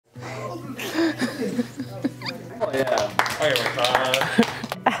Oh, yeah.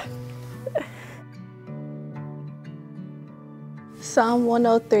 Psalm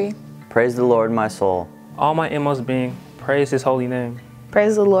 103. Praise the Lord, my soul. All my inmost being, praise his holy name.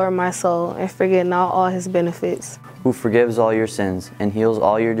 Praise the Lord, my soul, and forget not all his benefits. Who forgives all your sins and heals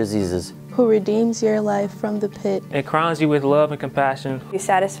all your diseases. Who redeems your life from the pit, And crowns you with love and compassion. Who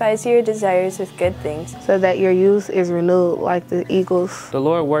satisfies your desires with good things. so that your youth is renewed like the eagles. The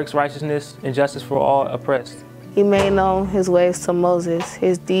Lord works righteousness and justice for all oppressed. He made known his ways to Moses,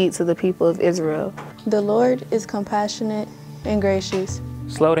 his deeds to the people of Israel. The Lord is compassionate and gracious,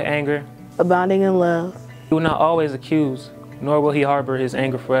 Slow to anger, abounding in love. he will not always accuse, nor will he harbor his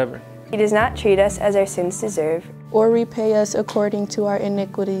anger forever. He does not treat us as our sins deserve. Or repay us according to our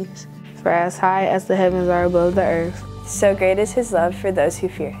iniquities. For as high as the heavens are above the earth, So great is his love for those who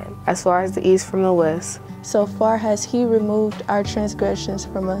fear him. as far as the east from the west, so far has he removed our transgressions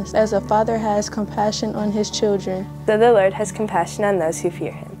from us. As a father has compassion on his children, So the Lord has compassion on those who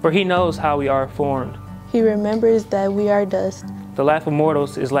fear him. For he knows how we are formed. he remembers that we are dust. The life of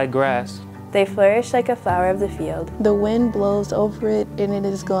mortals is like grass. They flourish like a flower of the field. The wind blows over it and it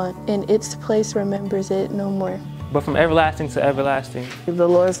is gone, and its place remembers it no more. But from everlasting to everlasting, The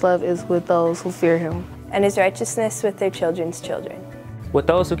Lord's love is with those who fear him. And his righteousness with their children's children. with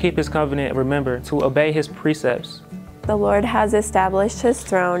those who keep his covenant, remember to obey his precepts. The Lord has established his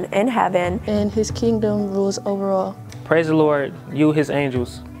throne in heaven. And his kingdom rules over all. Praise the Lord, you his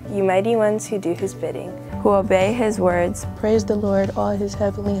angels. You mighty ones who do his bidding, who obey his words. Praise the Lord, all his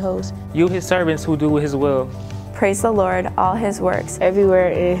heavenly hosts, You his servants who do his will. Praise the Lord, all his works. everywhere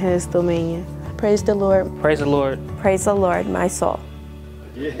in his dominion. Praise the Lord. Praise the Lord. Praise the Lord, my soul.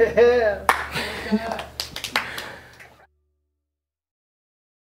 Yeah.